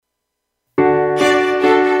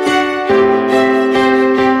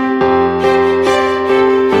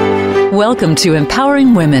Welcome to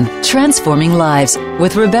Empowering Women, Transforming Lives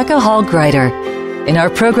with Rebecca Hall Greider. In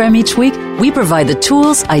our program each week, we provide the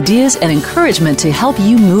tools, ideas, and encouragement to help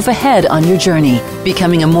you move ahead on your journey,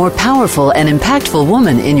 becoming a more powerful and impactful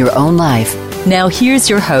woman in your own life. Now here's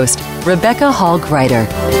your host, Rebecca Hall Greider.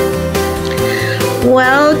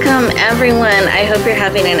 Welcome, everyone. I hope you're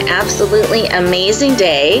having an absolutely amazing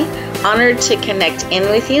day. Honored to connect in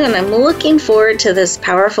with you, and I'm looking forward to this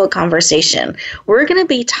powerful conversation. We're going to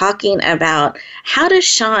be talking about how to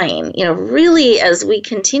shine, really as we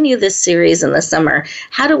continue this series in the summer.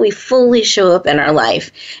 How do we fully show up in our life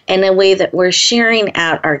in a way that we're sharing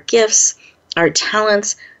out our gifts, our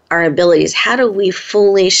talents, our abilities? How do we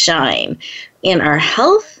fully shine in our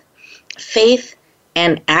health, faith,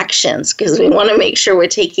 and actions, because we want to make sure we're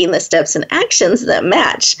taking the steps and actions that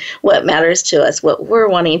match what matters to us, what we're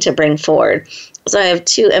wanting to bring forward. So I have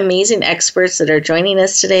two amazing experts that are joining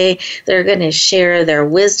us today. They're going to share their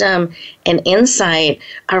wisdom and insight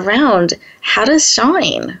around how to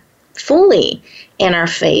shine fully in our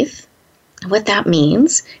faith, what that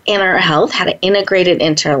means, in our health, how to integrate it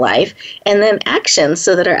into our life, and then actions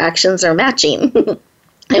so that our actions are matching.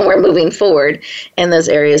 And we're moving forward in those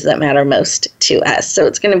areas that matter most to us. So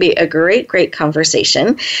it's going to be a great, great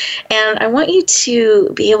conversation. And I want you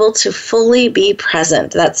to be able to fully be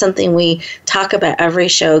present. That's something we talk about every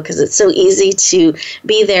show because it's so easy to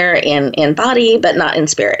be there in body, but not in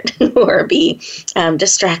spirit or be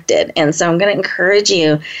distracted. And so I'm going to encourage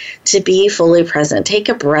you to be fully present. Take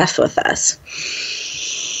a breath with us.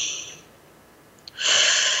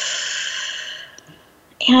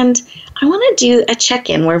 And I want to do a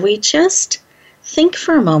check-in where we just think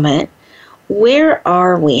for a moment, where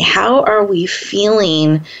are we? How are we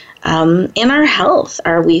feeling in our health?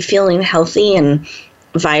 Are we feeling healthy and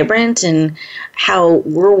vibrant and how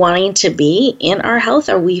we're wanting to be in our health?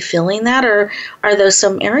 Are we feeling that? Or are there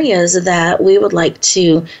some areas that we would like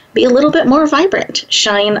to be a little bit more vibrant,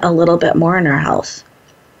 shine a little bit more in our health?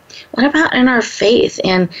 What about in our faith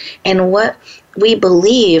and what we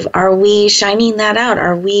believe? Are we shining that out?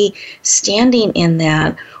 Are we standing in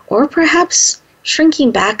that? Or perhaps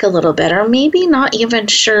shrinking back a little bit, or maybe not even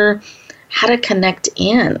sure how to connect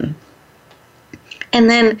in. And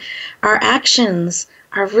then our actions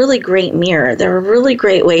are a really great mirror. They're a really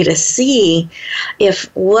great way to see if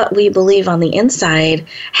what we believe on the inside,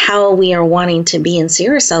 how we are wanting to be and see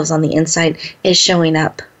ourselves on the inside, is showing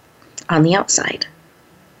up on the outside.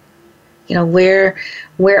 Where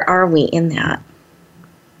are we in that?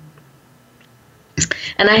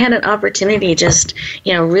 And I had an opportunity just,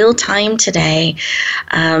 real time today.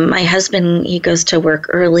 My husband, he goes to work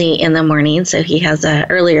early in the morning, so he has an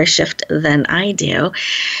earlier shift than I do.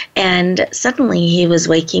 And suddenly he was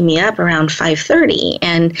waking me up around 5:30.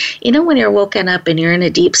 And, when you're woken up and you're in a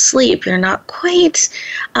deep sleep, you're not quite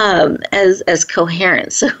as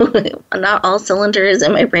coherent. So not all cylinders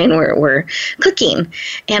in my brain were clicking.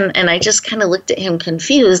 And I just kind of looked at him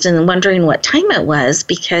confused and wondering what time it was,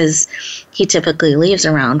 because he typically leaves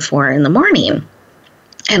around 4 in the morning.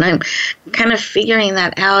 And I'm kind of figuring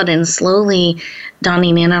that out and slowly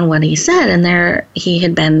dawning in on what he said. And there he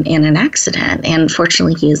had been in an accident, and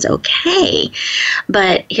fortunately he is okay.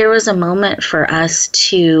 But here was a moment for us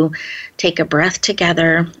to take a breath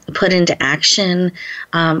together, put into action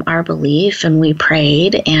our belief, and we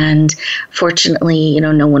prayed. And fortunately,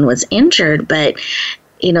 no one was injured, but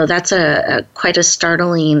that's a quite a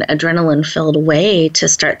startling, adrenaline-filled way to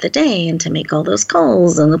start the day and to make all those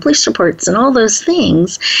calls and the police reports and all those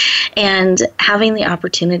things. And having the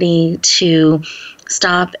opportunity to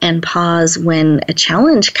stop and pause when a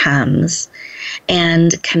challenge comes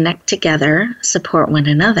and connect together, support one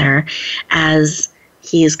another as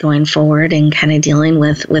he is going forward and kind of dealing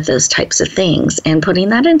with those types of things and putting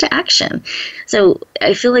that into action. So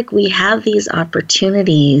I feel like we have these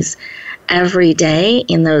opportunities every day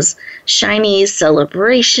in those shiny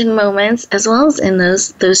celebration moments, as well as in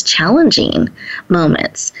those challenging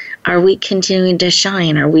moments. Are we continuing to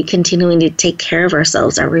shine? Are we continuing to take care of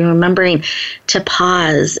ourselves? Are we remembering to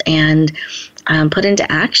pause and put into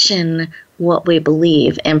action what we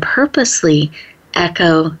believe and purposely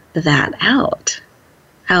echo that out?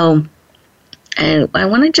 And I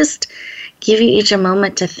want to just give you each a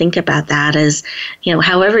moment to think about that as,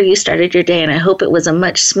 however you started your day. And I hope it was a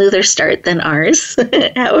much smoother start than ours,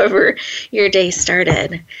 however your day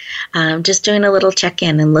started. Just doing a little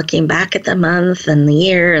check-in and looking back at the month and the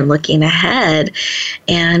year and looking ahead.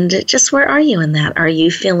 And just where are you in that? Are you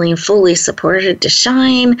feeling fully supported to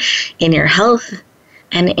shine in your health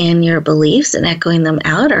and in your beliefs and echoing them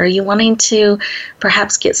out? Or are you wanting to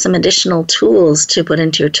perhaps get some additional tools to put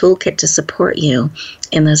into your toolkit to support you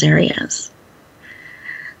in those areas?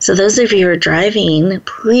 So those of you who are driving,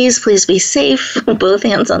 please be safe. Both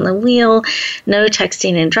hands on the wheel. No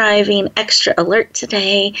texting and driving. Extra alert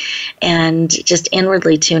today. And just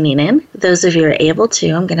inwardly tuning in. Those of you who are able to,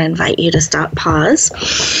 I'm going to invite you to stop, pause.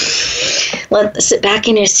 Sit back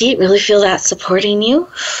in your seat. Really feel that supporting you.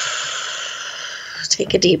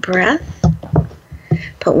 Take a deep breath.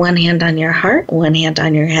 Put one hand on your heart, one hand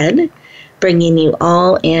on your head, bringing you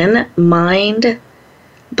all in, mind,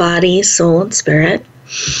 body, soul, and spirit.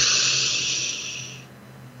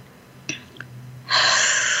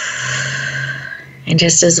 And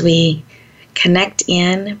just as we connect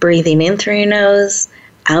in, breathing in through your nose,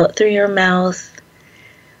 out through your mouth,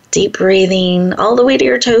 deep breathing all the way to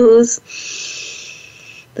your toes.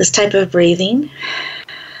 This type of breathing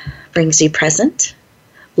brings you present,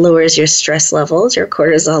 lowers your stress levels, your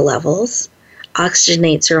cortisol levels,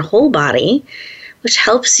 oxygenates your whole body, which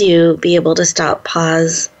helps you be able to stop,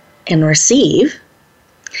 pause, and receive.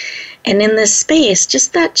 And in this space,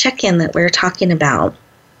 just that check-in that we're talking about,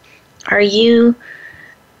 are you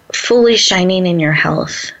fully shining in your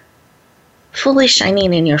health, fully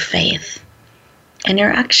shining in your faith, and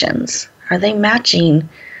your actions? Are they matching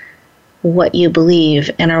what you believe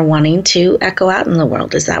and are wanting to echo out in the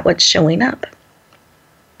world? Is that what's showing up?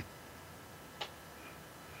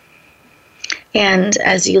 And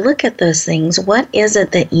as you look at those things, what is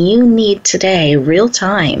it that you need today, real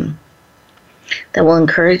time, that will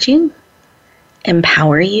encourage you,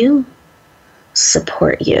 empower you,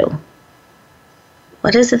 support you?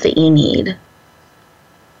 What is it that you need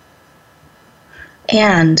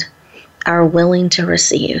and are willing to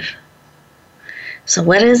receive? So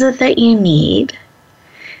what is it that you need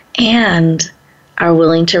and are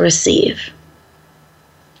willing to receive?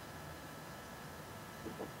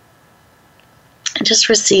 And just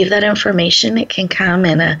receive that information. It can come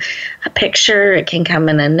in a picture, it can come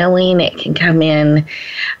in a knowing, it can come in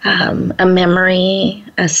a memory,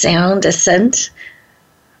 a sound, a scent.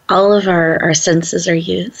 All of our senses are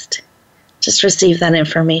used. Just receive that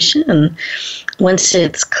information. And once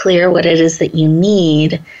it's clear what it is that you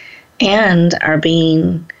need and are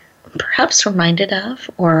being perhaps reminded of,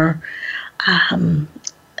 or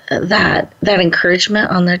that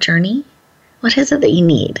encouragement on their journey, what is it that you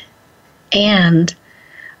need and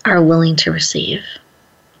are willing to receive?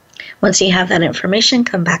 Once you have that information,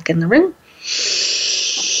 come back in the room.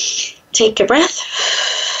 Take a breath.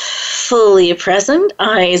 Fully present,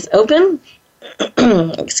 eyes open.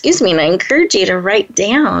 Excuse me, and I encourage you to write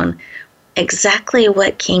down exactly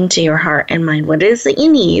what came to your heart and mind, what it is that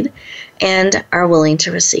you need and are willing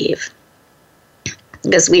to receive.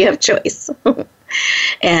 Because we have choice.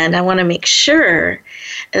 And I want to make sure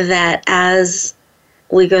that as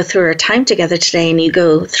we go through our time together today and you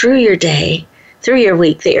go through your day, through your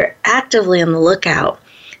week, that you're actively on the lookout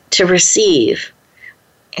to receive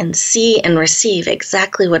and see and receive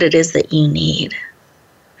exactly what it is that you need.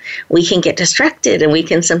 We can get distracted and we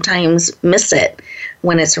can sometimes miss it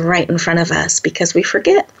when it's right in front of us because we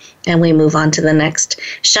forget and we move on to the next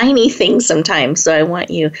shiny thing sometimes. So I want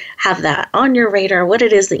you have that on your radar, what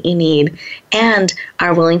it is that you need and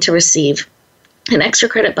are willing to receive. An extra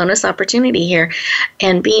credit bonus opportunity here,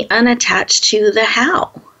 and be unattached to the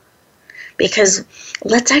how. Because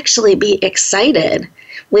let's actually be excited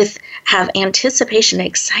have anticipation,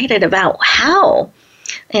 excited about how,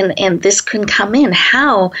 and this can come in,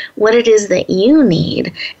 how, what it is that you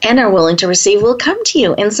need and are willing to receive will come to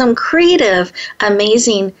you in some creative,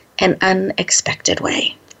 amazing, and unexpected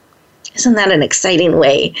way. Isn't that an exciting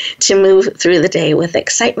way to move through the day, with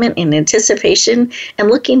excitement and anticipation and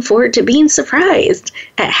looking forward to being surprised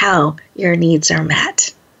at how your needs are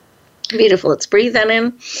met? Beautiful. Let's breathe that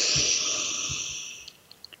in.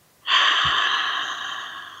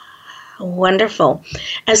 Wonderful.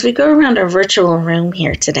 As we go around our virtual room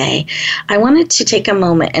here today, I wanted to take a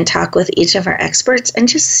moment and talk with each of our experts and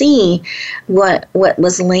just see what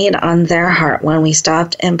was laid on their heart when we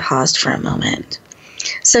stopped and paused for a moment.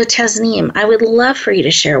 So Tasneem, I would love for you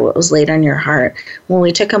to share what was laid on your heart when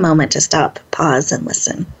we took a moment to stop, pause, and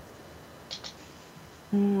listen.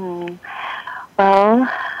 Well,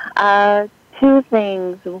 two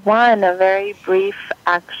things. One, a very brief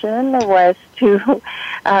action was to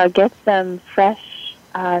get some fresh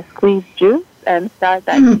squeezed juice and start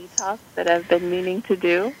that detox that I've been meaning to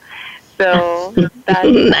do. So that's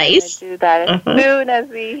nice. I'm going to do that as soon as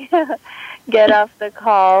we get off the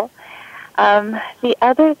call. The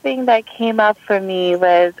other thing that came up for me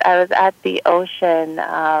was I was at the ocean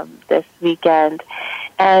this weekend,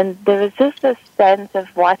 and there was just a sense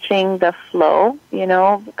of watching the flow,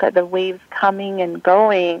 the waves coming and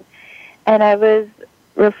going. And I was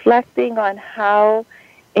reflecting on how,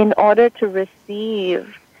 in order to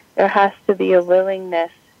receive, there has to be a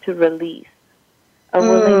willingness to release, a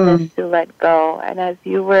willingness to let go. And as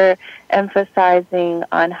you were emphasizing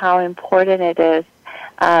on how important it is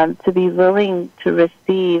to be willing to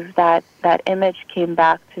receive, that image came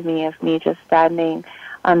back to me of me just standing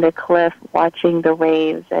on the cliff watching the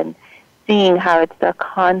waves and seeing how it's a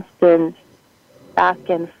constant back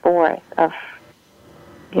and forth of,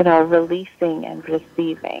 releasing and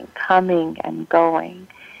receiving, coming and going.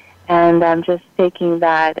 And I'm just taking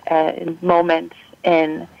that moment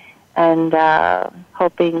in and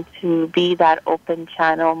hoping to be that open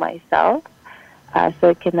channel myself so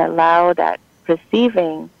it can allow that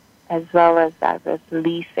receiving as well as that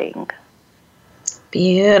releasing.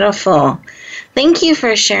 Beautiful. Thank you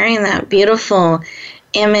for sharing that beautiful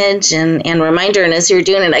image and reminder. And as you're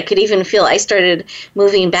doing it, I could even feel I started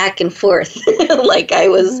moving back and forth like I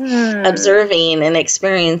was observing and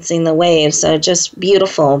experiencing the waves. So just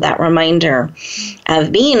beautiful, that reminder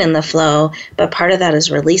of being in the flow, but part of that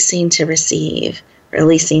is releasing to receive,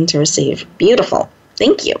 releasing to receive. Beautiful.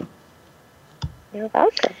 Thank you. You're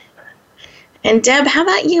welcome. And Deb, how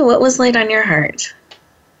about you? What was laid on your heart?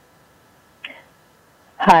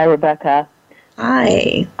 Hi, Rebecca.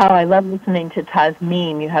 Hi. Oh, I love listening to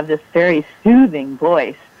Tasneem. You have this very soothing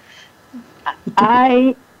voice.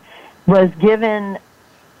 I was given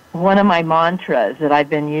one of my mantras that I've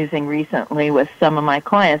been using recently with some of my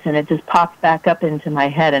clients, and it just pops back up into my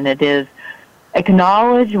head, and it is,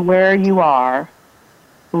 acknowledge where you are,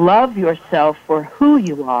 love yourself for who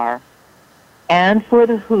you are, and for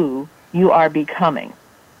the who you are becoming.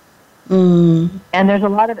 And there's a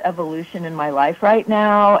lot of evolution in my life right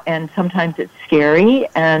now, and sometimes it's scary,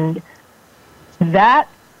 and that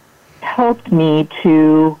helped me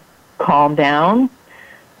to calm down,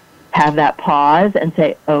 have that pause, and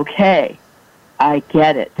say, okay, I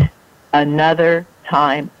get it. Another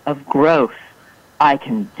time of growth. I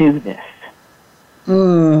can do this.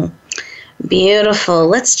 Beautiful.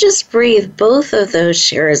 Let's just breathe both of those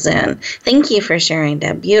shares in. Thank you for sharing,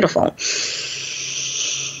 Deb. Beautiful.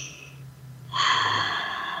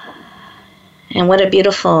 And what a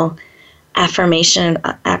beautiful affirmation,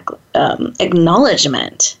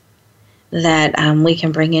 acknowledgement that we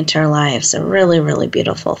can bring into our lives. So really, really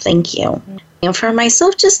beautiful. Thank you. And for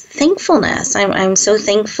myself, just thankfulness. I'm so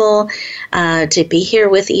thankful to be here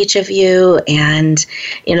with each of you. And,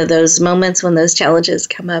 those moments when those challenges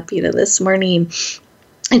come up, this morning,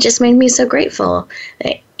 it just made me so grateful.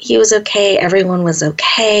 He was okay, everyone was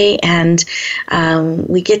okay, and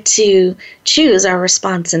we get to choose our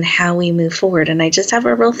response and how we move forward. And I just have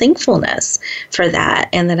a real thankfulness for that,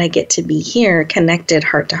 and that I get to be here connected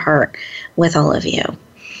heart to heart with all of you.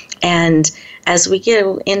 And as we get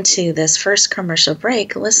into this first commercial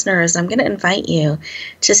break, listeners, I'm going to invite you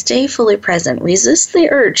to stay fully present. Resist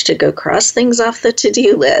the urge to go cross things off the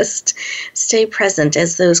to-do list. Stay present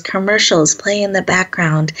as those commercials play in the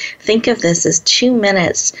background. Think of this as 2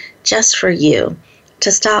 minutes just for you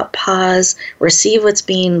to stop, pause, receive what's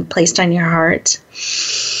being placed on your heart.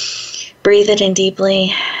 Breathe it in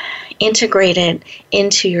deeply. Integrate it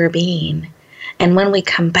into your being. And when we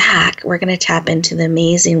come back, we're going to tap into the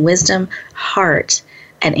amazing wisdom, heart,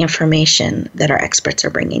 and information that our experts are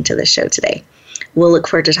bringing to the show today. We'll look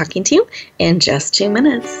forward to talking to you in just 2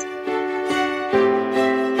 minutes.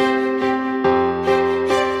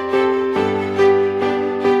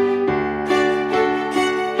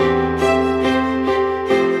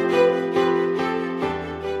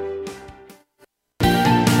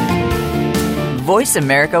 Voice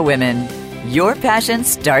America Women. Your passion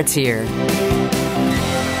starts here.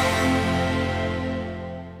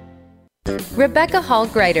 Rebecca Hall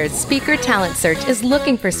Greider's Speaker Talent Search is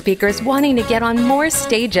looking for speakers wanting to get on more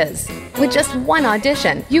stages. With just one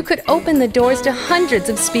audition, you could open the doors to hundreds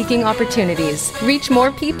of speaking opportunities, reach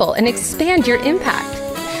more people, and expand your impact.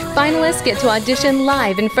 Finalists get to audition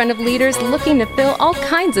live in front of leaders looking to fill all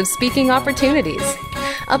kinds of speaking opportunities.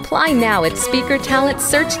 Apply now at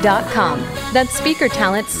SpeakerTalentSearch.com. That's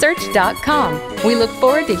SpeakerTalentSearch.com. We look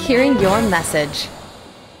forward to hearing your message.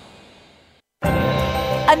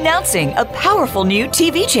 Announcing a powerful new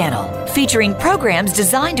TV channel featuring programs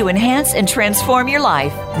designed to enhance and transform your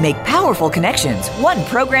life. Make powerful connections, one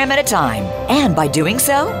program at a time. And by doing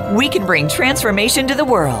so, we can bring transformation to the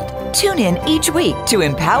world. Tune in each week to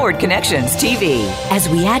Empowered Connections TV as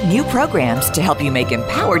we add new programs to help you make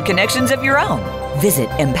empowered connections of your own. Visit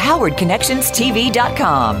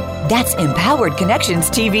EmpoweredConnectionsTV.com. That's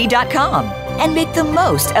EmpoweredConnectionsTV.com. And make the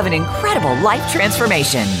most of an incredible life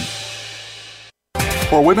transformation.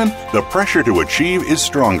 For women, the pressure to achieve is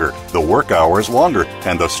stronger, the work hours longer,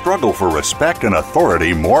 and the struggle for respect and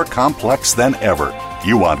authority more complex than ever.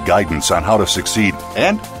 You want guidance on how to succeed,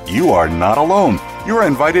 and you are not alone. You're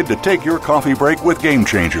invited to take your coffee break with Game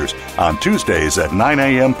Changers on Tuesdays at 9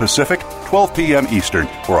 a.m. Pacific, 12 p.m. Eastern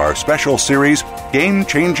for our special series, Game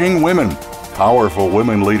Changing Women. Powerful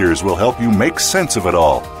women leaders will help you make sense of it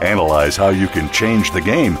all, analyze how you can change the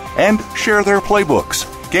game, and share their playbooks.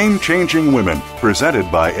 Game Changing Women, presented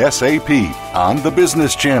by SAP on the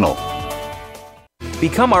Business Channel.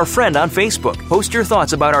 Become our friend on Facebook. Post your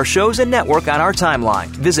thoughts about our shows and network on our timeline.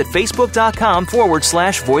 Visit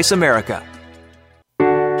facebook.com/Voice America.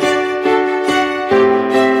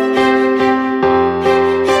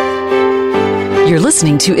 You're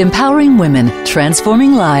listening to Empowering Women,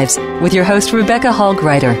 Transforming Lives with your host, Rebecca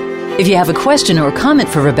Hall-Gruyter. If you have a question or comment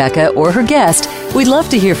for Rebecca or her guest, we'd love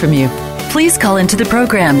to hear from you. Please call into the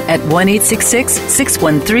program at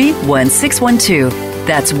 1-866-613-1612.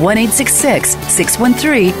 That's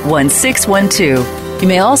 1-866-613-1612. You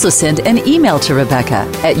may also send an email to Rebecca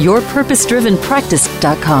at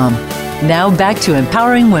yourpurposedrivenpractice.com. Now back to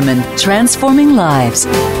Empowering Women, Transforming Lives.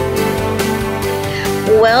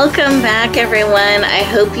 Welcome back, everyone. I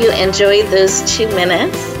hope you enjoyed those 2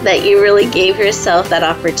 minutes, that you really gave yourself that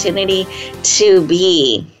opportunity to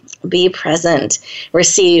be present,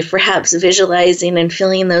 receive, perhaps visualizing and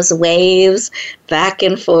feeling those waves back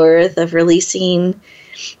and forth of releasing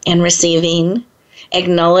and receiving,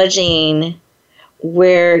 acknowledging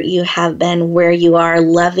where you have been, where you are,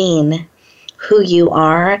 loving who you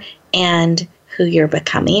are and who you're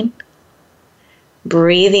becoming.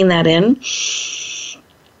 Breathing that in.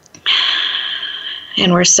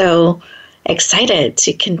 And we're so excited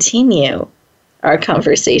to continue our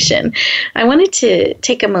conversation. I wanted to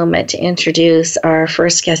take a moment to introduce our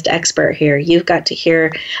first guest expert here. You've got to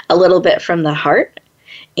hear a little bit from the heart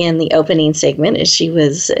in the opening segment as she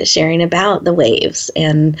was sharing about the waves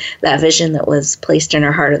and that vision that was placed in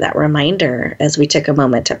her heart, of that reminder as we took a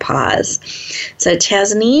moment to pause. So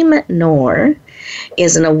Tasneem Noor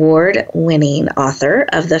is an award-winning author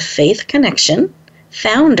of The Faith Connection,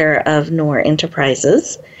 founder of Noor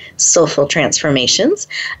Enterprises, Soulful Transformations,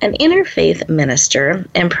 an interfaith minister,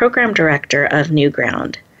 and program director of New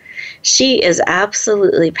Ground. She is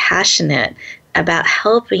absolutely passionate about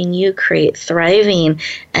helping you create thriving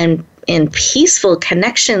and peaceful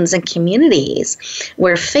connections and communities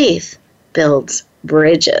where faith builds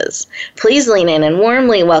bridges. Please lean in and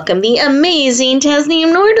warmly welcome the amazing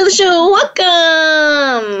Tasneem Noor to the show.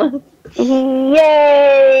 Welcome!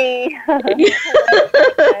 Yay!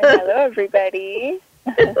 Hello, everybody.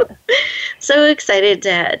 So excited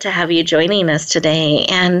to have you joining us today,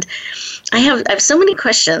 and I have so many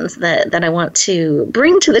questions that I want to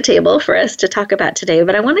bring to the table for us to talk about today,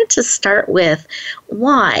 but I wanted to start with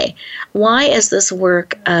why is this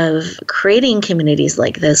work of creating communities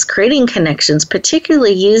like this, creating connections,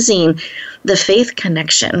 particularly using the faith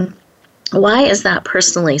connection, why is that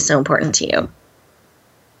personally so important to you?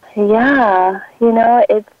 Yeah,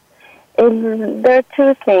 there are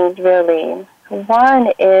two things really.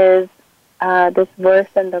 One is this verse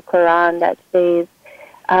in the Quran that says,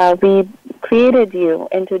 we created you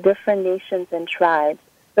into different nations and tribes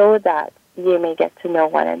so that you may get to know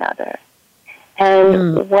one another.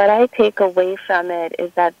 And what I take away from it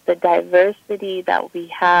is that the diversity that we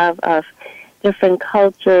have of different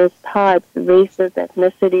cultures, thoughts, races,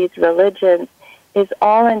 ethnicities, religions is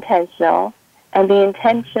all intentional. And the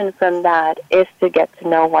intention from that is to get to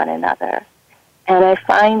know one another. And I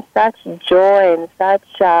find such joy and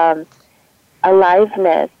such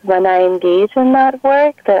aliveness when I engage in that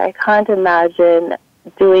work that I can't imagine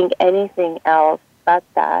doing anything else but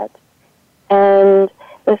that. And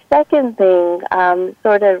the second thing,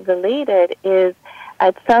 sort of related, is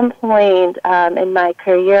at some point in my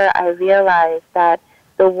career, I realized that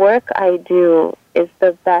the work I do is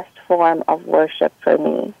the best form of worship for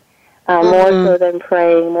me. More so than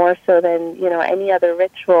praying, more so than any other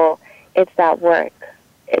ritual. It's that work.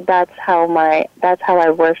 That's how I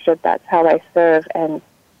worship. That's how I serve, and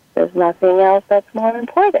there's nothing else that's more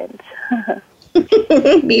important.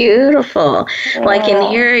 Beautiful. Well, I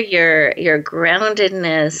can hear your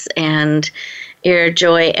groundedness and your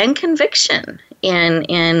joy and conviction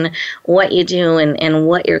in what you do and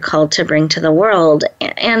what you're called to bring to the world.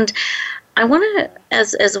 And I want to,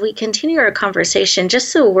 as we continue our conversation,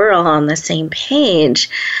 just so we're all on the same page,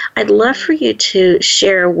 I'd love for you to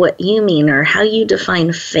share what you mean or how you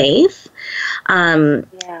define faith. And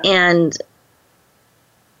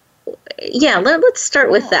let's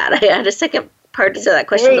start with that. I had a second part to that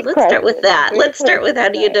question, but let's start with that. Let's start with how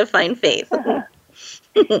do you define faith? For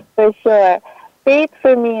sure. Faith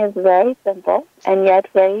for me is very simple and yet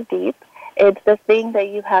very deep. It's the thing that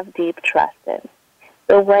you have deep trust in.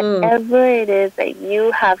 So whatever it is that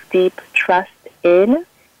you have deep trust in,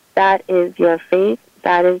 that is your faith,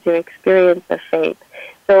 that is your experience of faith.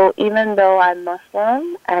 So even though I'm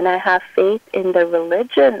Muslim and I have faith in the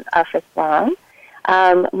religion of Islam,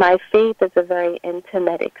 my faith is a very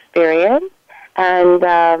intimate experience,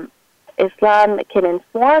 and Islam can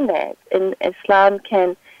inform it, and Islam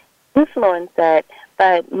can influence it,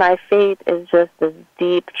 but my faith is just this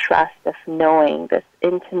deep trust of knowing, this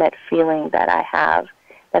intimate feeling that I have,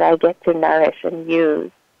 that I get to nourish and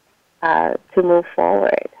use to move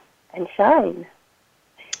forward and shine.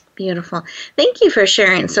 Beautiful. Thank you for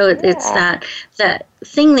sharing. So it's that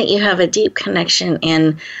thing that you have a deep connection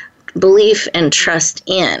and belief and trust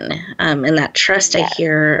in, and that trust I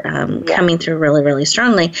hear coming through really, really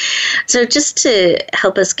strongly. So just to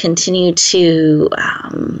help us continue to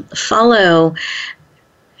follow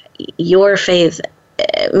your faith,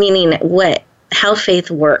 meaning how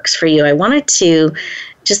faith works for you, I wanted to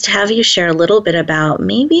just have you share a little bit about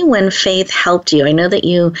maybe when faith helped you. I know that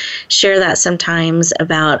you share that sometimes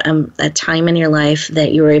about a time in your life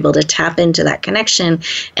that you were able to tap into that connection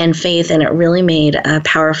and faith, and it really made a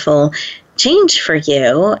powerful change for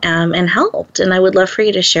you and helped. And I would love for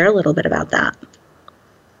you to share a little bit about that.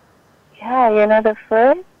 Yeah, the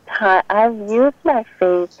first time I've used my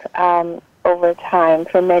faith over time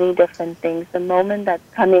for many different things. The moment that's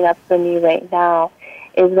coming up for me right now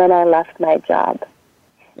is when I left my job.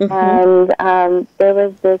 Mm-hmm. And there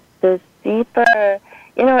was this deeper,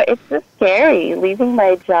 it's just scary leaving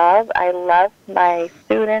my job. I loved my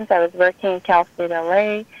students. I was working in Cal State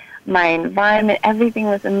LA. My environment, everything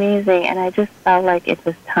was amazing, and I just felt like it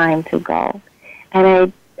was time to go. And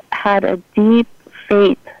I had a deep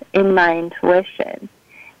faith in my intuition,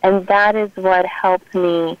 and that is what helped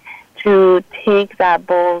me to take that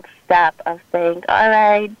bold step of saying, all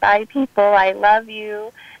right, bye people, I love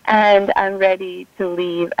you, and I'm ready to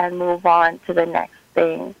leave and move on to the next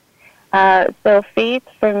thing. So faith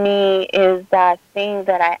for me is that thing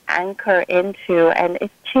that I anchor into, and it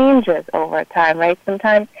changes over time, right?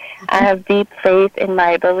 Sometimes I have deep faith in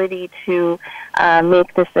my ability to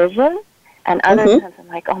make decisions, and other times I'm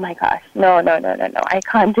like, oh my gosh, no, I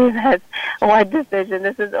can't do this. What decision?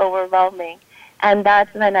 This is overwhelming. And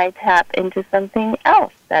that's when I tap into something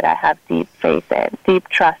else that I have deep faith in, deep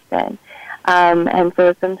trust in. And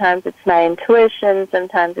so sometimes it's my intuition,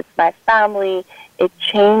 sometimes it's my family. It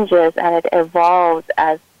changes and it evolves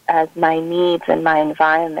as my needs and my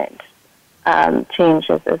environment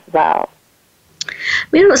changes as well.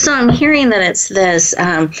 So I'm hearing that it's this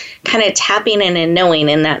kind of tapping in and knowing,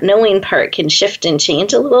 and that knowing part can shift and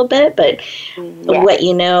change a little bit, but what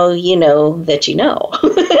you know that you know,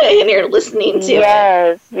 and you're listening to it.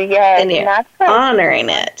 Yes, and you're honoring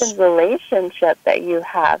it. The relationship that you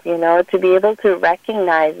have, to be able to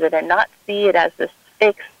recognize it and not see it as this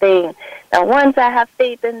fixed thing. Now, once I have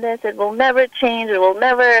faith in this, it will never change. It will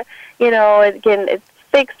never, it's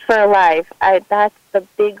fixed for life. That's the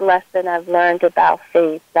big lesson I've learned about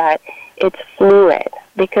faith, that it's fluid,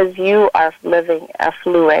 because you are living a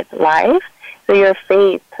fluid life. So your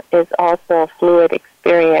faith is also a fluid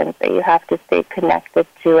experience that you have to stay connected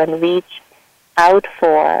to and reach out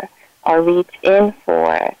for or reach in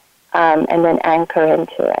for, and then anchor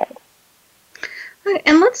into it.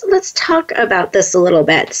 And let's talk about this a little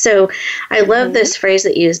bit. So I love this phrase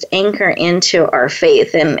that you used, anchor into our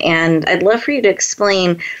faith, and I'd love for you to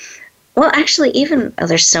explain. Well, actually,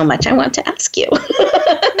 there's so much I want to ask you.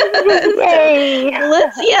 Yay!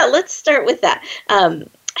 Let's start with that.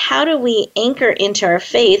 How do we anchor into our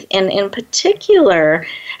faith? And in particular,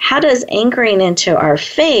 how does anchoring into our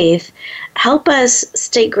faith help us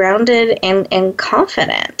stay grounded and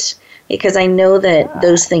confident? Because I know that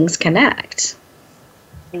those things connect.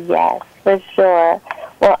 Yes, for sure.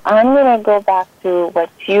 Well, I'm going to go back to what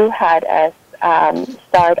you had us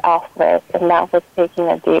start off with, and that was taking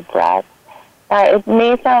a deep breath. It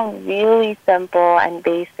may sound really simple and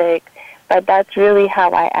basic, but that's really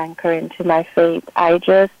how I anchor into my faith. I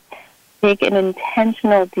just take an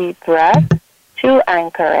intentional deep breath to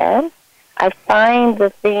anchor in. I find the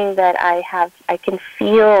thing that I can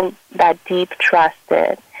feel that deep trust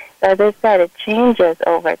in. So as I said, it changes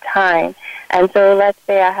over time. And so let's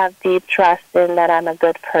say I have deep trust in that I'm a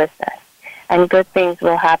good person and good things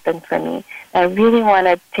will happen for me. I really want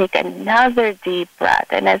to take another deep breath,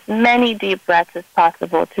 and as many deep breaths as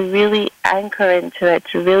possible, to really anchor into it,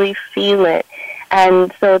 to really feel it,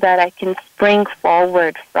 and so that I can spring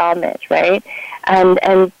forward from it, right?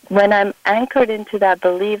 And when I'm anchored into that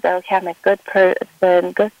belief that, okay, I'm a good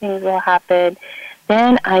person, good things will happen,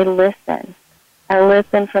 then I listen. I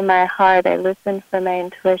listen for my heart. I listen for my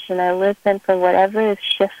intuition. I listen for whatever is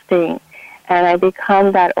shifting, and I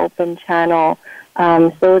become that open channel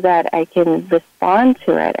so that I can respond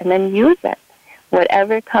to it and then use it.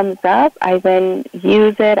 Whatever comes up, I then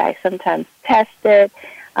use it. I sometimes test it,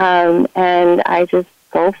 and I just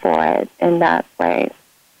go for it in that way.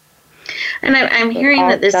 And I'm hearing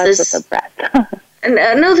that this is with the breath.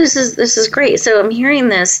 No, this is great. So I'm hearing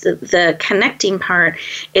the connecting part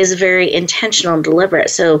is very intentional and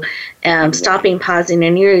deliberate. So stopping, pausing,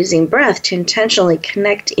 and you're using breath to intentionally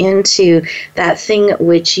connect into that thing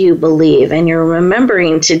which you believe, and you're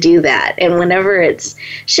remembering to do that. And whenever it's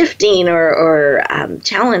shifting or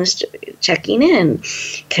challenged, checking in,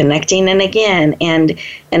 connecting in again, and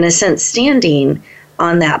in a sense standing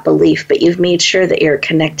on that belief, but you've made sure that you're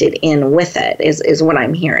connected in with it is what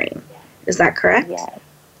I'm hearing. Is that correct?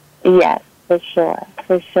 Yes, for sure,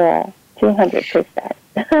 200%.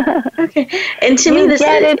 Okay, and to me, this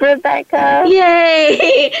get it, Rebecca.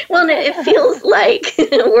 Yay! Well, it feels like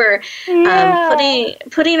we're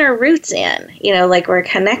putting our roots in. Like we're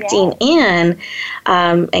connecting in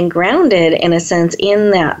and grounded in a sense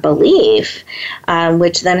in that belief,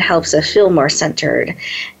 which then helps us feel more centered.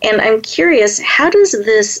 And I'm curious, how does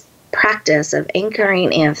this practice of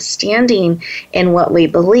anchoring and standing in what we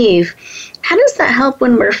believe, how does that help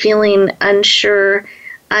when we're feeling unsure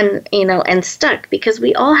and stuck? Because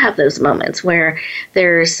we all have those moments where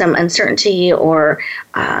there's some uncertainty or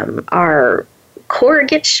our core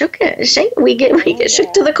gets shook. We get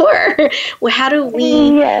shook to the core. Well, how do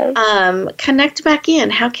we connect back in?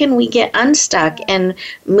 How can we get unstuck and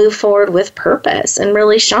move forward with purpose and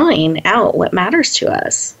really shine out what matters to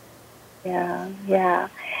us? Yeah.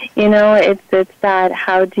 It's that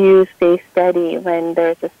how do you stay steady when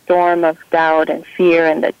there's a storm of doubt and fear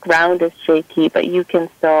and the ground is shaky, but you can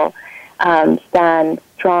still stand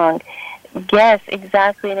strong. Yes,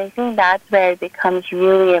 exactly. And I think that's where it becomes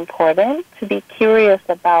really important to be curious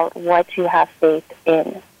about what you have faith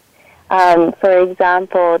in. For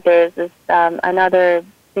example, there's this another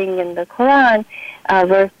thing in the Quran,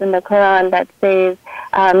 verse in the Quran that says,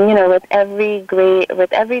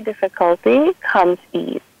 with every difficulty comes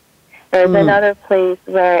ease. There's another place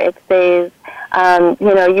where it says,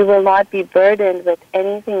 you will not be burdened with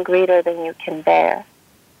anything greater than you can bear.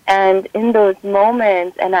 And in those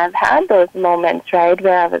moments, and I've had those moments, right,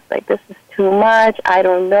 where I was like, this is too much. I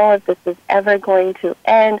don't know if this is ever going to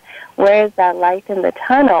end. Where is that light in the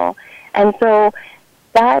tunnel? And so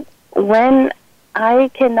that when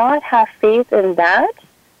I cannot have faith in that,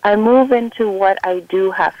 I move into what I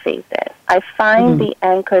do have faith in. I find the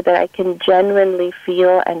anchor that I can genuinely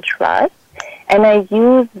feel and trust, and I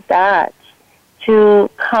use that to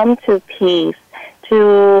come to peace,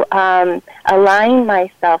 to align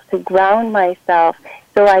myself, to ground myself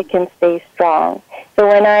so I can stay strong. So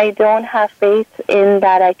when I don't have faith in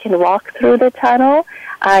that I can walk through the tunnel,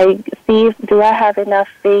 I see, do I have enough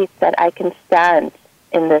faith that I can stand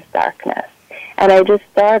in this darkness? And I just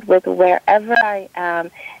start with wherever I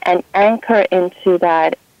am and anchor into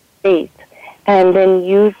that faith and then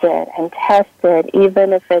use it and test it,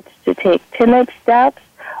 even if it's to take timid steps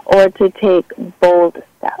or to take bold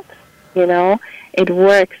steps. It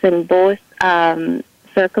works in both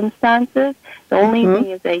circumstances. The only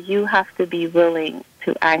thing is that you have to be willing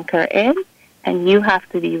to anchor in, and you have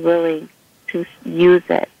to be willing to use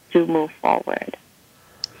it to move forward.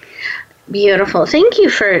 Beautiful. Thank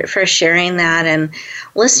you for sharing that. And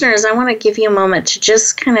listeners, I want to give you a moment to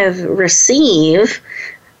just kind of receive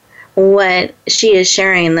what she is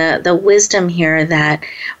sharing, the wisdom here that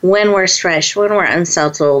when we're stretched, when we're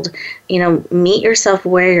unsettled, meet yourself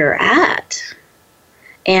where you're at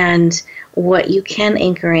and what you can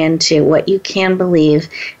anchor into, what you can believe,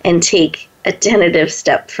 and take a tentative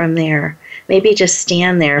step from there. Maybe just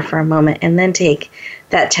stand there for a moment and then take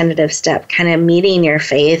that tentative step, kind of meeting your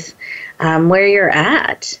faith where you're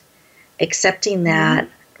at, accepting that,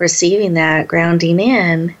 receiving that, grounding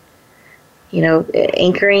in,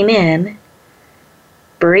 anchoring in,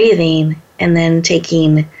 breathing, and then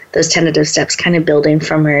taking those tentative steps, kind of building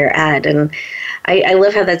from where you're at. And I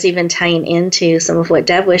love how that's even tying into some of what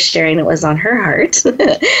Deb was sharing. It was on her heart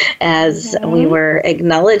as we were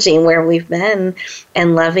acknowledging where we've been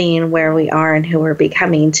and loving where we are and who we're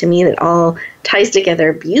becoming. To me, that all ties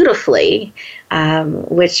together beautifully,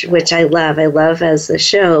 which I love. I love as the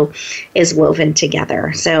show is woven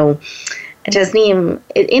together. So, Tasneem,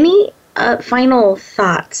 any final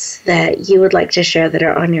thoughts that you would like to share that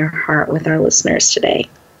are on your heart with our listeners today?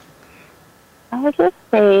 I would just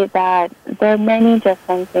say that there are many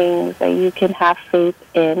different things that you can have faith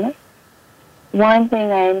in. One thing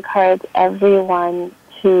I encourage everyone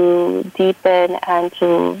to deepen and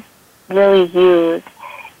to really use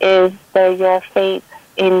is your faith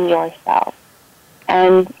in yourself.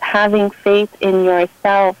 And having faith in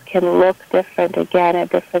yourself can look different again at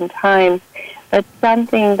different times, but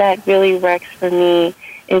something that really works for me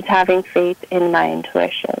is having faith in my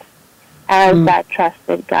intuition as that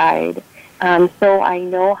trusted guide. So I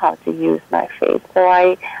know how to use my faith. So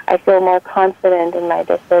I feel more confident in my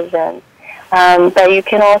decisions. But you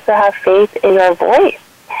can also have faith in your voice,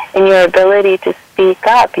 in your ability to speak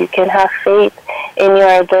up. You can have faith in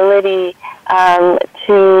your ability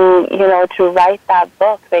to write that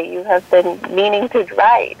book that you have been meaning to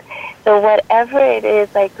write. So whatever it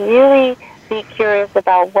is, like, really be curious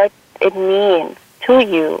about what it means to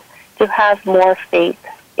you to have more faith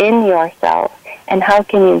in yourself, and how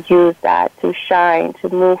can you use that to shine, to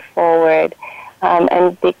move forward,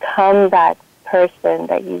 and become that person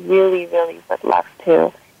that you really, really would love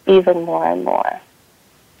to, even more and more.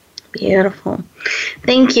 Beautiful.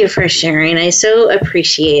 Thank you for sharing. I so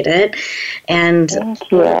appreciate it. And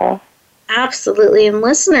thank you. Absolutely. And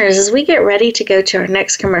listeners, as we get ready to go to our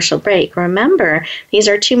next commercial break, remember, these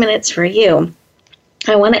are 2 minutes for you.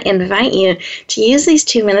 I want to invite you to use these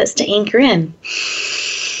 2 minutes to anchor in,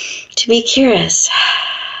 to be curious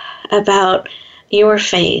about your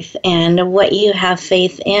faith and what you have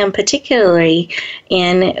faith in, particularly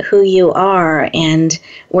in who you are and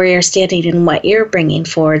where you're standing and what you're bringing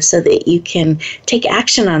forward, so that you can take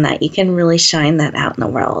action on that. You can really shine that out in the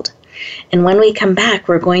world. And when we come back,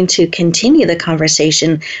 we're going to continue the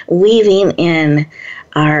conversation,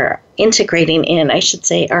 integrating in,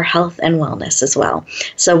 our health and wellness as well.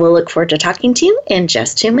 So we'll look forward to talking to you in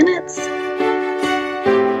just 2 minutes.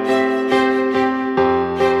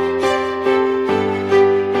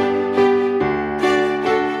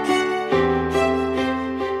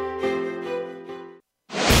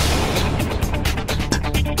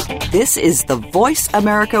 This is the Voice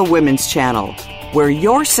America Women's Channel, where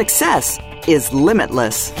your success is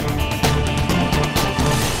limitless.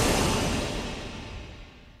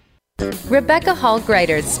 Rebecca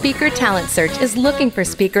Hall-Gruyter's Speaker Talent Search is looking for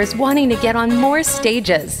speakers wanting to get on more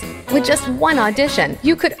stages. With just one audition,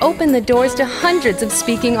 you could open the doors to hundreds of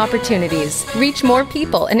speaking opportunities, reach more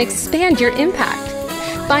people, and expand your impact.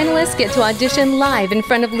 Finalists get to audition live in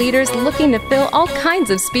front of leaders looking to fill all kinds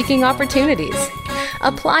of speaking opportunities.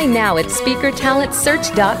 Apply now at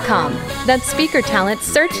SpeakerTalentSearch.com. That's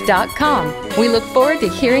SpeakerTalentSearch.com. We look forward to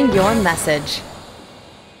hearing your message.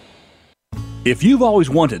 If you've always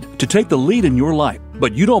wanted to take the lead in your life,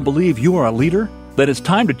 but you don't believe you are a leader, then it's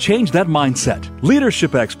time to change that mindset.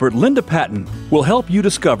 Leadership expert Linda Patton will help you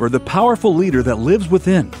discover the powerful leader that lives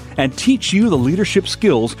within and teach you the leadership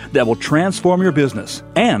skills that will transform your business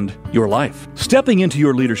and your life. Stepping into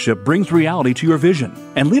your leadership brings reality to your vision,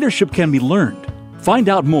 and leadership can be learned. Find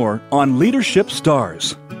out more on Leadership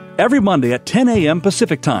Stars every Monday at 10 a.m.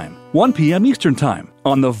 Pacific Time, 1 p.m. Eastern Time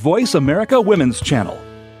on the Voice America Women's Channel.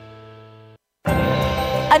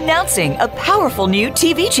 Announcing a powerful new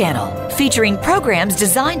TV channel featuring programs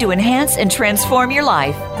designed to enhance and transform your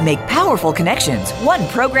life. Make powerful connections, one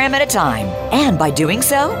program at a time. And by doing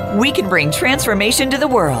so, we can bring transformation to the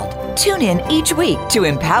world. Tune in each week to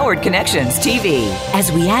Empowered Connections TV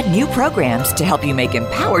as we add new programs to help you make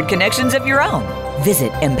empowered connections of your own.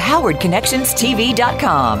 Visit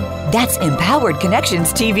EmpoweredConnectionsTV.com. That's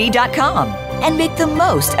EmpoweredConnectionsTV.com. And make the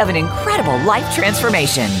most of an incredible life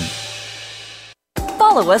transformation.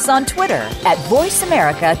 Follow us on Twitter at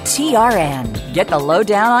VoiceAmericaTRN. Get the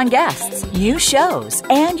lowdown on guests, new shows,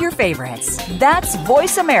 and your favorites. That's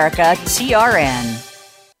VoiceAmericaTRN.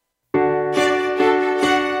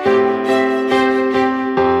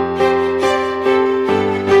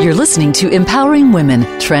 You're listening to Empowering Women,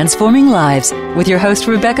 Transforming Lives with your host,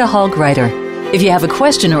 Rebecca Hall-Gruyter. If you have a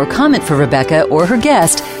question or comment for Rebecca or her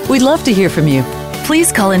guest, we'd love to hear from you.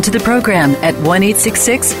 Please call into the program at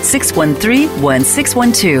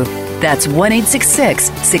 1-866-613-1612. That's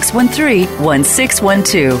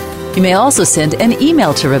 1-866-613-1612. You may also send an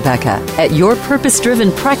email to Rebecca at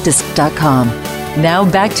yourpurposedrivenpractice.com. Now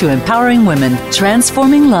back to Empowering Women,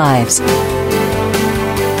 Transforming Lives.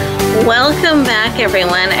 Welcome back,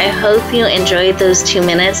 everyone. I hope you enjoyed those 2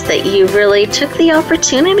 minutes, that you really took the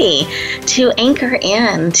opportunity to anchor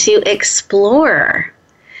in, to explore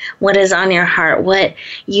what is on your heart, what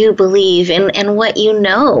you believe, and what you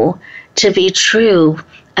know to be true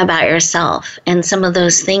about yourself, and some of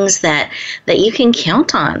those things that you can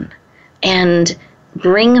count on and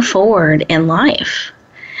bring forward in life.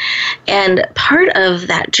 And part of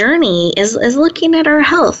that journey is looking at our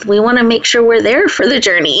health. We want to make sure we're there for the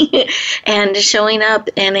journey and showing up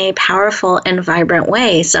in a powerful and vibrant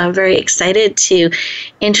way. So I'm very excited to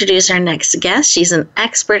introduce our next guest. She's an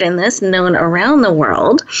expert in this, known around the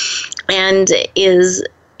world, and is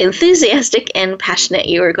enthusiastic and passionate.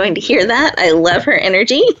 You are going to hear that. I love her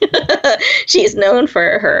energy. She's known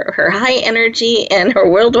for her high energy and her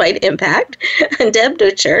worldwide impact. Deb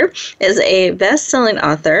Dutcher is a best-selling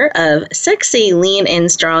author of Sexy, Lean,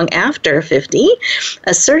 and Strong After 50,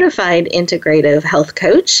 a certified integrative health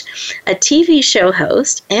coach, a TV show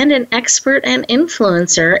host, and an expert and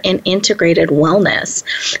influencer in integrated wellness.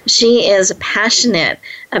 She is passionate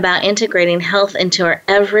about integrating health into our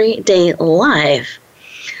everyday life,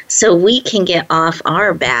 so we can get off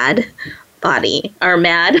our bad body, our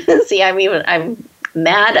mad, I'm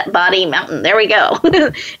mad body mountain. There we go.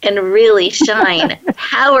 And really shine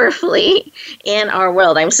powerfully in our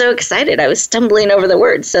world. I'm so excited. I was stumbling over the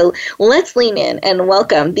words. So let's lean in and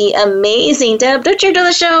welcome the amazing Deb Dutcher to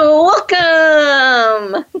the show.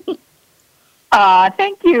 Welcome.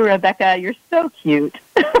 Thank you, Rebecca. You're so cute.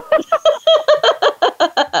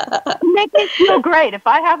 You make me feel great. If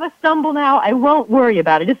I have a stumble now, I won't worry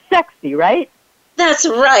about it. It's sexy, right? That's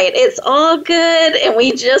right. It's all good, and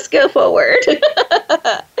we just go forward.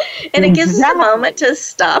 And it gives us a moment to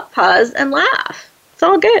stop, pause, and laugh. It's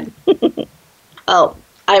all good. Oh,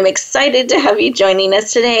 I'm excited to have you joining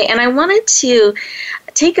us today, and I wanted to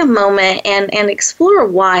take a moment and explore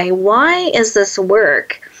why. Why is this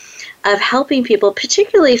work of helping people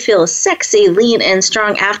particularly feel sexy, lean, and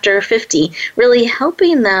strong after 50, really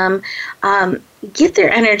helping them get their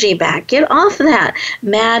energy back, get off that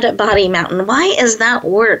mad body mountain? Why is that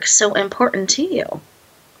work so important to you?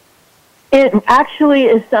 It actually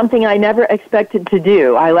is something I never expected to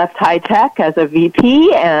do. I left high tech as a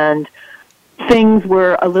VP, and things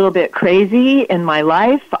were a little bit crazy in my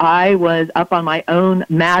life. I was up on my own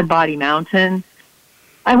mad body mountain.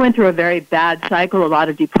 I went through a very bad cycle, a lot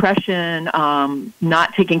of depression,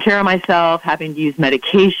 not taking care of myself, having to use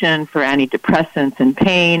medication for antidepressants and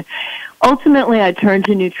pain. Ultimately, I turned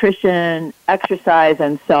to nutrition, exercise,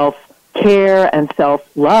 and self-care and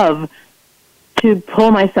self-love to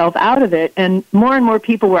pull myself out of it. And more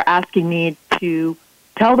people were asking me to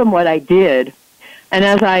tell them what I did. And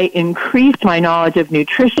as I increased my knowledge of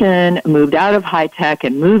nutrition, moved out of high tech,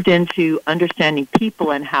 and moved into understanding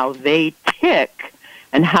people and how they tick,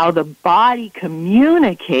 and how the body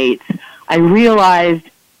communicates, I realized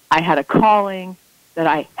I had a calling, that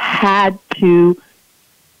I had to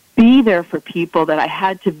be there for people, that I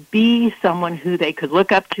had to be someone who they could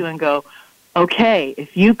look up to and go, okay,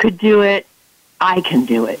 if you could do it, I can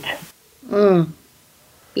do it.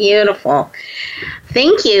 Beautiful.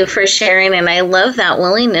 Thank you for sharing, and I love that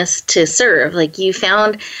willingness to serve. Like, you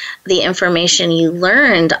found the information, you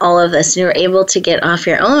learned all of this, and you were able to get off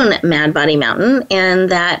your own mad body mountain, and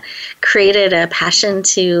that created a passion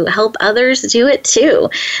to help others do it too.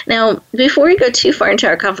 Now, before we go too far into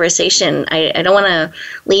our conversation, I don't want to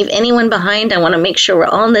leave anyone behind. I want to make sure we're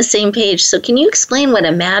all on the same page. So can you explain what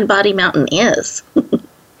a mad body mountain is?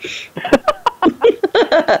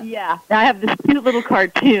 Yeah, I have this cute little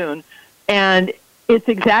cartoon, and it's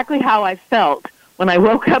exactly how I felt when I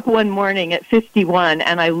woke up one morning at 51,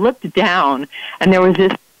 and I looked down, and there was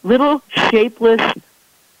this little shapeless,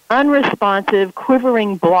 unresponsive,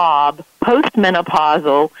 quivering blob,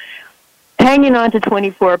 postmenopausal, hanging on to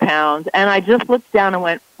 24 pounds, and I just looked down and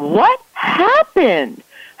went, what happened?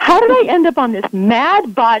 How did I end up on this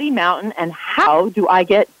mad body mountain, and how do I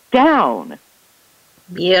get down?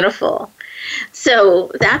 Beautiful.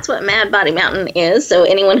 So that's what Mad Body Mountain is. So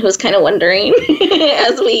anyone who's kind of wondering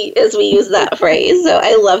as we use that phrase. So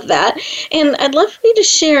I love that. And I'd love for you to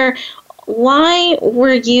share, why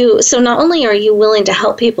were you, so not only are you willing to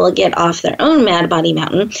help people get off their own mad body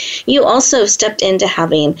mountain, you also stepped into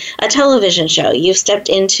having a television show. You've stepped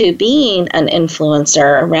into being an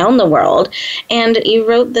influencer around the world, and you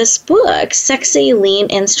wrote this book, Sexy, Lean,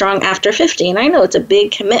 and Strong After 50. And I know it's a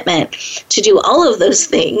big commitment to do all of those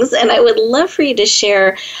things, and I would love for you to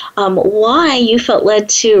share why you felt led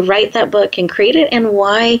to write that book and create it, and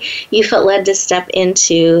why you felt led to step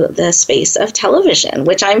into the space of television,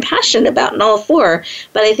 which I'm passionate about and all for,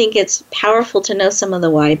 but I think it's powerful to know some of the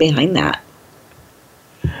why behind that.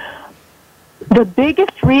 The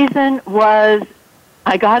biggest reason was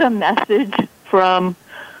I got a message from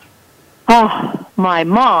my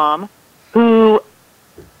mom, who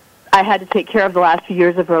I had to take care of the last few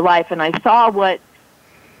years of her life, and I saw what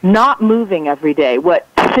not moving every day, what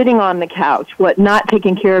sitting on the couch, what not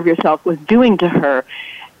taking care of yourself was doing to her.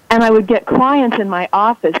 And I would get clients in my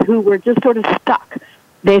office who were just sort of stuck.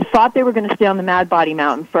 they thought they were going to stay on the Mad Body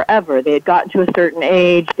Mountain forever. They had gotten to a certain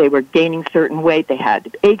age. They were gaining certain weight. They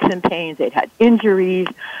had aches and pains. They'd had injuries.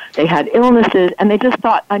 They had illnesses. And they just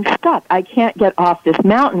thought, I'm stuck. I can't get off this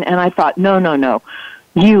mountain. And I thought, no.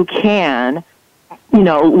 You can.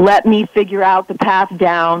 Let me figure out the path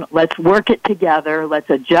down. Let's work it together. Let's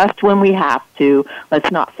adjust when we have to.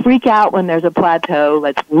 Let's not freak out when there's a plateau.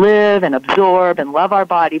 Let's live and absorb and love our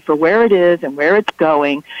body for where it is and where it's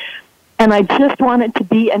going. And I just wanted to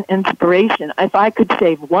be an inspiration. If I could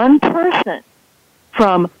save one person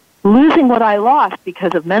from losing what I lost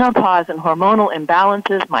because of menopause and hormonal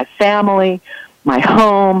imbalances, my family, my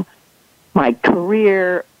home, my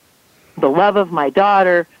career, the love of my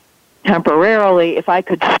daughter, temporarily, if I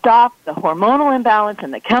could stop the hormonal imbalance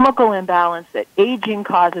and the chemical imbalance that aging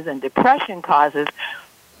causes and depression causes,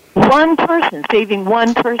 one person, saving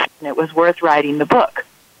one person, it was worth writing the book.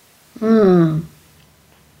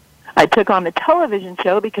 I took on the television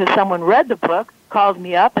show because someone read the book, called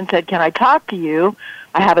me up and said, can I talk to you?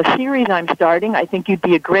 I have a series I'm starting. I think you'd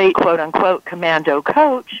be a great, quote-unquote, commando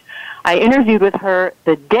coach. I interviewed with her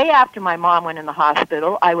the day after my mom went in the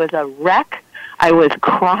hospital. I was a wreck. I was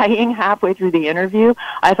crying halfway through the interview.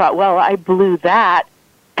 I thought, well, I blew that.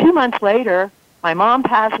 2 months later, my mom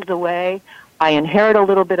passes away. I inherit a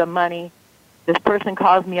little bit of money. This person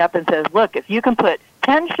calls me up and says, look, if you can put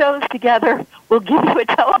 10 shows together, we'll give you a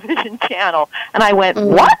television channel. And I went,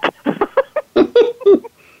 what?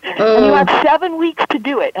 And you have 7 weeks to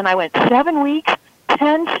do it. And I went, 7 weeks,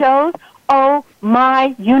 10 shows? Oh,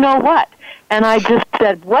 my, you know what? And I just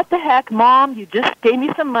said, what the heck, Mom? You just gave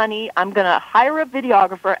me some money. I'm going to hire a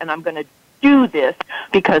videographer, and I'm going to do this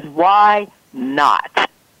because why not?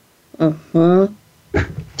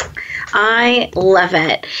 I love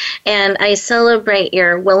it. And I celebrate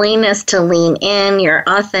your willingness to lean in, your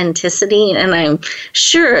authenticity, and I'm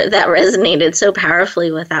sure that resonated so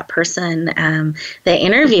powerfully with that person that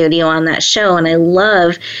interviewed you on that show. And I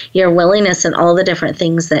love your willingness and all the different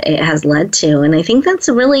things that it has led to. And I think that's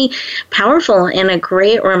really powerful and a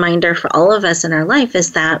great reminder for all of us in our life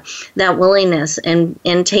is that willingness and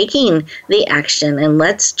taking the action and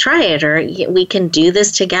let's try it, or we can do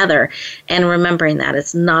this together. And remembering that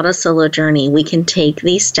it's not a solo journey. We can take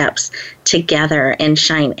these steps together and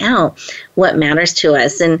shine out what matters to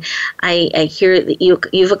us. And I hear that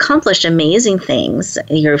you've accomplished amazing things.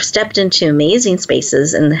 You've stepped into amazing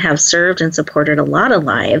spaces and have served and supported a lot of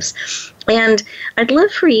lives. And I'd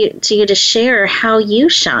love for you to share how you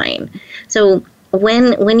shine. So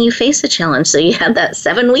when you face a challenge, so you had that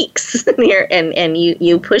 7 weeks and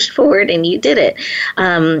you pushed forward and you did it.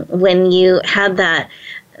 When you had that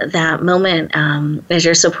moment as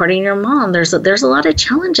you're supporting your mom, there's a lot of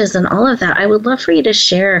challenges and all of that. I would love for you to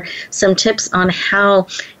share some tips on how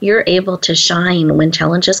you're able to shine when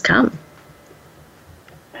challenges come.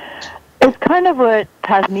 It's kind of what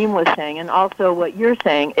Tasneem was saying and also what you're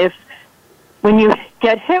saying. When you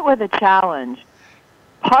get hit with a challenge,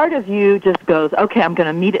 part of you just goes, okay, I'm going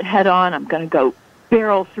to meet it head on. I'm going to go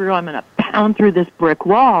barrel through. I'm going to pound through this brick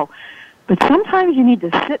wall. But sometimes you need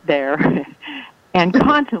to sit there and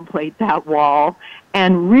contemplate that wall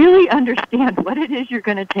and really understand what it is you're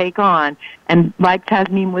going to take on. And like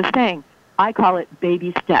Tasneem was saying, I call it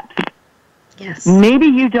baby steps. Yes. Maybe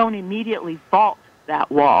you don't immediately vault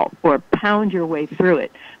that wall or pound your way through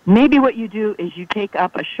it. Maybe what you do is you take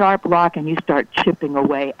up a sharp rock and you start chipping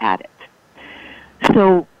away at it.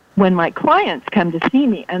 So when my clients come to see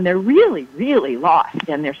me and they're really, really lost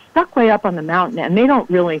and they're stuck way up on the mountain and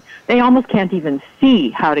they almost can't even see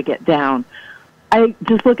how to get down, I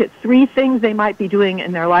just look at 3 things they might be doing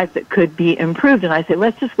in their life that could be improved. And I say,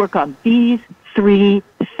 let's just work on these 3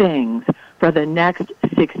 things for the next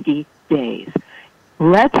 60 days.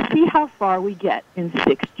 Let's see how far we get in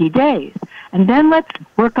 60 days. And then let's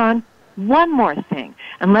work on one more thing.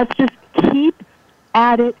 And let's just keep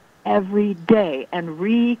at it every day and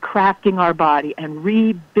recrafting our body and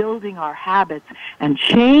rebuilding our habits and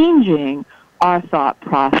changing our thought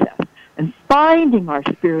process and finding our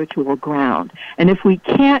spiritual ground. And if we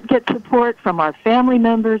can't get support from our family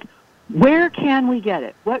members, where can we get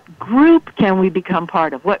it? What group can we become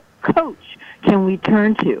part of? What coach can we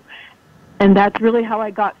turn to? And that's really how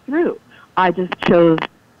I got through. I just chose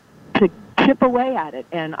to chip away at it,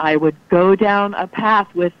 and I would go down a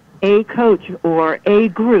path with a coach or a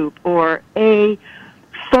group or a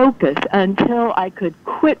focus until I could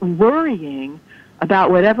quit worrying about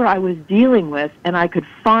whatever I was dealing with, and I could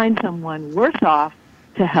find someone worse off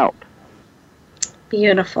to help.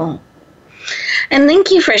 Beautiful. And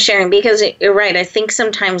thank you for sharing, because you're right. I think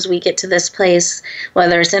sometimes we get to this place,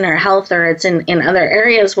 whether it's in our health or it's in other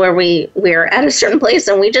areas, where we're at a certain place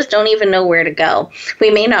and we just don't even know where to go.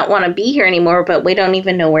 We may not want to be here anymore, but we don't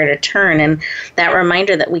even know where to turn. And that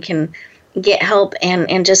reminder that we can get help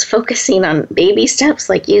and just focusing on baby steps,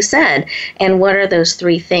 like you said. And what are those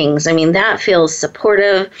 3 things? I mean, that feels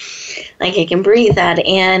supportive, like I can breathe that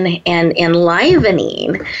in, and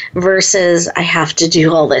enlivening, versus I have to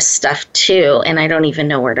do all this stuff too, and I don't even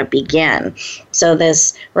know where to begin. So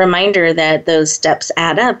this reminder that those steps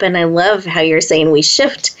add up, and I love how you're saying we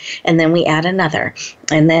shift and then we add another,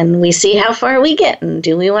 and then we see how far we get, and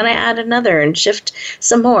do we want to add another and shift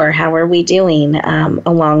some more? How are we doing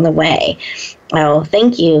along the way? Oh,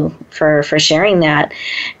 thank you for sharing that.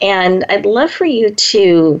 And I'd love for you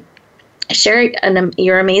to share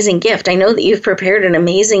your amazing gift. I know that you've prepared an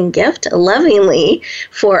amazing gift lovingly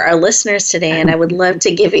for our listeners today, and I would love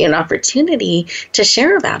to give you an opportunity to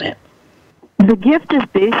share about it. The gift is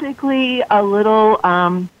basically a little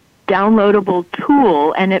downloadable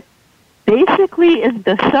tool, and it basically is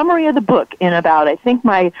the summary of the book in about, I think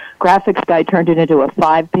my graphics guy turned it into a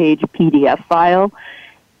 5-page PDF file.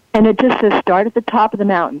 And it just says, start at the top of the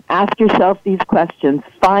mountain. Ask yourself these questions.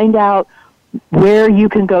 Find out where you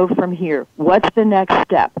can go from here. What's the next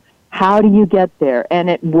step? How do you get there? And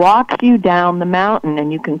it walks you down the mountain,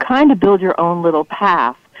 and you can kind of build your own little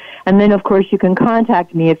path. And then, of course, you can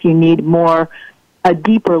contact me if you need a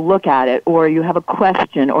deeper look at it, or you have a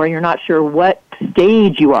question, or you're not sure what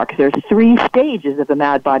stage you are, because there's 3 stages of the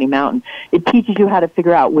Mad Body Mountain. It teaches you how to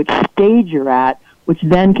figure out which stage you're at, which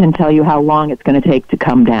then can tell you how long it's going to take to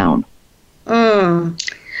come down.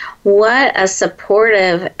 What a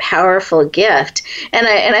supportive, powerful gift. And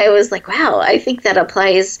I was like, wow, I think that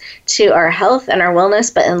applies to our health and our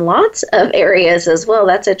wellness, but in lots of areas as well.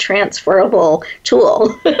 That's a transferable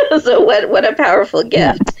tool. So what a powerful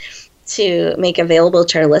gift to make available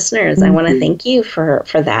to our listeners. Mm-hmm. I want to thank you for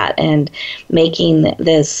that and making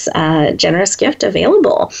this generous gift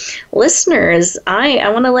available. Listeners,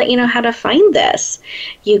 I want to let you know how to find this.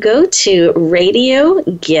 You go to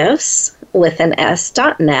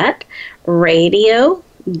radiogifts.net,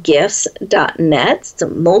 radiogifts.net. It's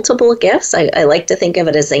multiple gifts. I like to think of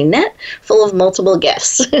it as a net full of multiple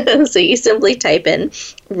gifts. So you simply type in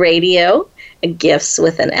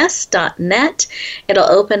radiogifts.net. It'll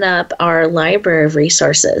open up our library of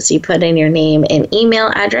resources. You put in your name and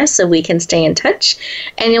email address so we can stay in touch,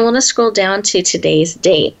 and you'll want to scroll down to today's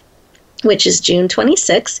date, which is June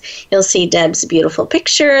 26th. You'll see Deb's beautiful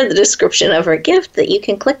picture, the description of her gift, that you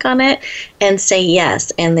can click on it and say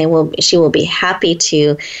yes, and she will be happy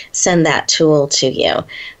to send that tool to you.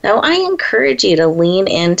 Now, I encourage you to lean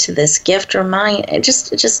into this gift,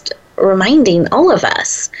 just reminding all of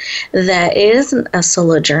us that it isn't a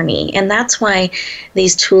solo journey, and that's why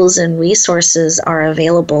these tools and resources are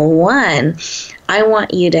available. One, I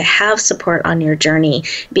want you to have support on your journey,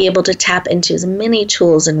 be able to tap into as many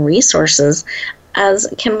tools and resources as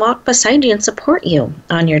can walk beside you and support you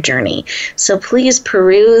on your journey. So please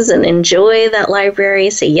peruse and enjoy that library.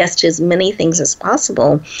 Say yes to as many things as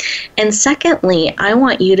possible. And secondly, I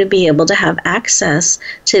want you to be able to have access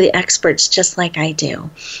to the experts just like I do.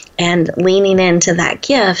 And leaning into that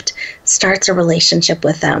gift starts a relationship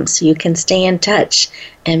with them so you can stay in touch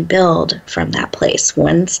and build from that place,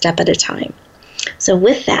 one step at a time. So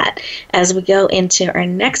with that, as we go into our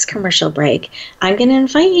next commercial break, I'm going to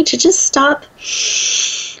invite you to just stop,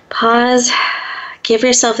 pause, give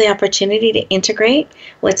yourself the opportunity to integrate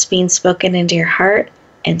what's being spoken into your heart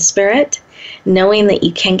and spirit, knowing that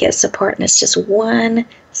you can get support, and it's just one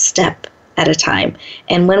step at a time.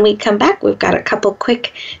 And when we come back, we've got a couple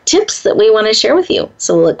quick tips that we want to share with you.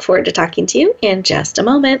 So we'll look forward to talking to you in just a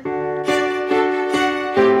moment.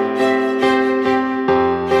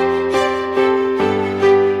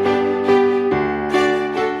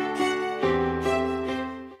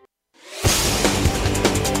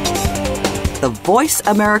 The Voice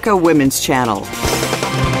America Women's Channel.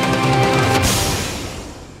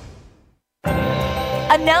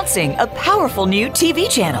 Announcing a powerful new TV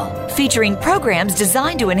channel featuring programs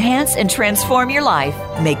designed to enhance and transform your life.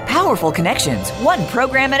 Make powerful connections, one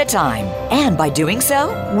program at a time. And by doing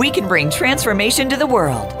so, we can bring transformation to the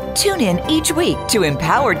world. Tune in each week to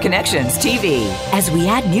Empowered Connections TV as we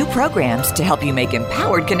add new programs to help you make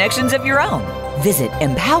empowered connections of your own. Visit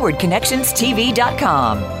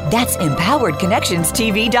EmpoweredConnectionsTV.com. That's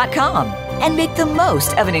EmpoweredConnectionsTV.com. And make the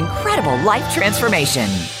most of an incredible life transformation.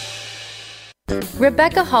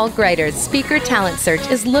 Rebecca Hall Greider's Speaker Talent Search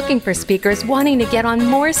is looking for speakers wanting to get on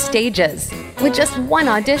more stages. With just one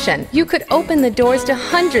audition, you could open the doors to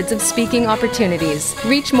hundreds of speaking opportunities,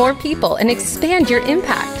 reach more people, and expand your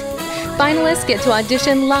impact. Finalists get to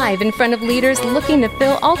audition live in front of leaders looking to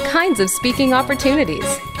fill all kinds of speaking opportunities.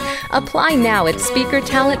 Apply now at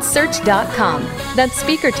SpeakerTalentSearch.com. That's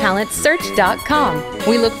SpeakerTalentSearch.com.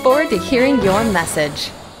 We look forward to hearing your message.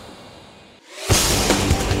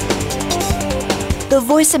 The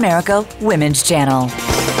Voice America Women's Channel.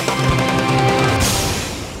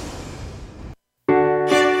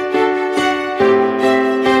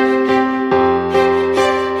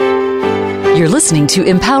 You're listening to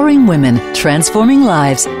Empowering Women, Transforming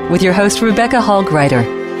Lives with your host, Rebecca Hall Greider.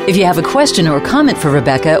 If you have a question or comment for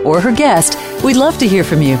Rebecca or her guest, we'd love to hear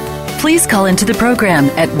from you. Please call into the program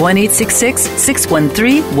at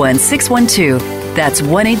 1-866-613-1612. That's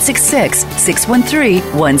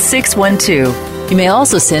 1-866-613-1612. You may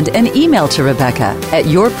also send an email to Rebecca at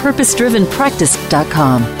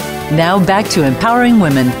yourpurposedrivenpractice.com. Now back to Empowering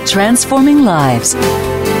Women, Transforming Lives.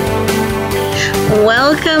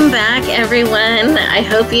 Welcome back, everyone. I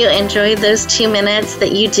hope you enjoyed those 2 minutes,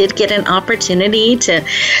 that you did get an opportunity to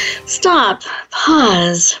stop,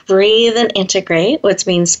 pause, breathe, and integrate what's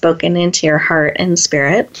being spoken into your heart and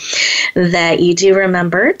spirit. That you do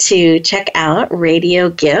remember to check out Radio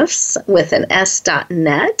Gifts with an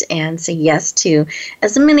S.net and say yes to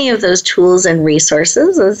as many of those tools and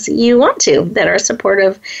resources as you want to that are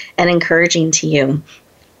supportive and encouraging to you.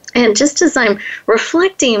 And just as I'm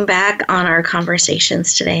reflecting back on our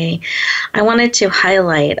conversations today, I wanted to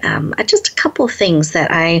highlight just a couple of things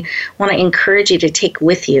that I want to encourage you to take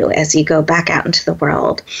with you as you go back out into the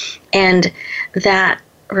world. And that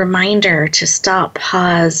reminder to stop,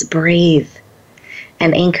 pause, breathe,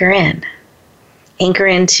 and anchor in. Anchor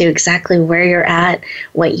into exactly where you're at,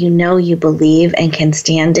 what you know you believe and can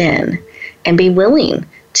stand in, and be willing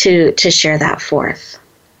to share that forth.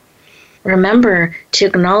 Remember to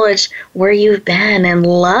acknowledge where you've been and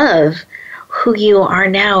love who you are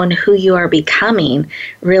now and who you are becoming.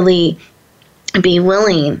 Really be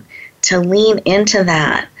willing to lean into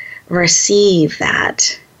that, receive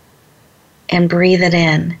that, and breathe it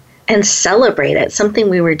in and celebrate it. Something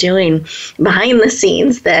we were doing behind the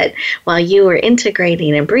scenes, that while you were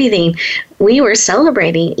integrating and breathing, we were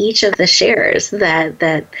celebrating each of the shares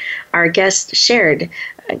that our guests shared,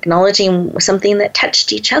 acknowledging something that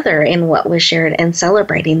touched each other in what was shared and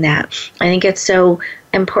celebrating that. I think it's so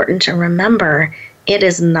important to remember it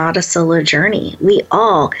is not a solo journey. We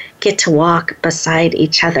all get to walk beside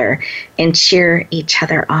each other and cheer each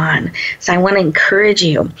other on. So I want to encourage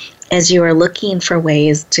you, as you are looking for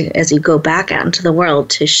ways to, as you go back out into the world,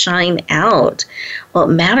 to shine out what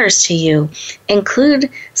matters to you, include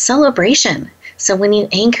celebration. So when you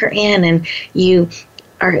anchor in and you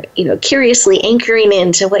are, curiously anchoring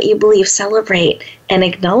into what you believe, celebrate and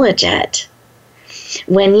acknowledge it.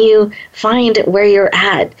 When you find where you're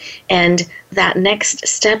at and that next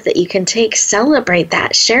step that you can take, celebrate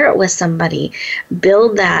that, share it with somebody,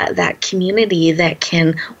 build that community that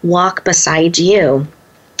can walk beside you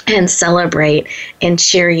and celebrate and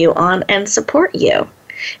cheer you on and support you.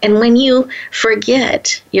 And when you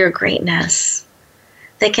forget your greatness,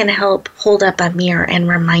 they can help hold up a mirror and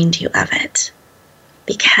remind you of it.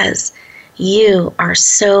 Because you are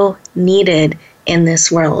so needed in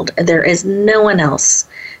this world. There is no one else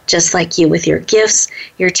just like you with your gifts,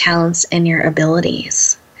 your talents, and your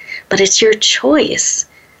abilities. But it's your choice.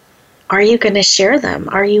 Are you going to share them?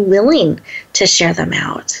 Are you willing to share them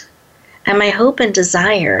out? And my hope and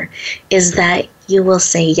desire is that you will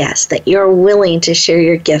say yes, that you're willing to share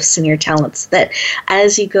your gifts and your talents, that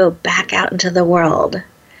as you go back out into the world,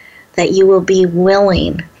 that you will be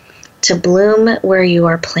willing to bloom where you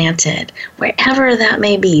are planted, wherever that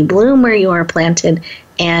may be. Bloom where you are planted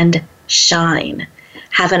and shine.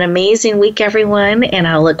 Have an amazing week, everyone, and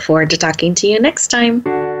I'll look forward to talking to you next time.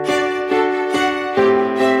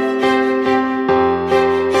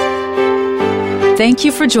 Thank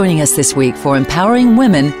you for joining us this week for Empowering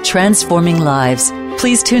Women, Transforming Lives.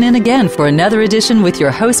 Please tune in again for another edition with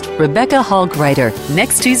your host, Rebecca Hall Greider,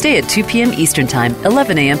 next Tuesday at 2 p.m. Eastern Time,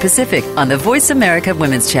 11 a.m. Pacific on the Voice America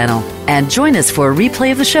Women's Channel. And join us for a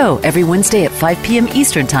replay of the show every Wednesday at 5 p.m.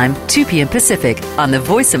 Eastern Time, 2 p.m. Pacific on the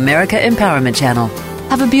Voice America Empowerment Channel.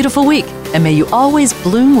 Have a beautiful week, and may you always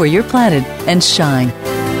bloom where you're planted and shine.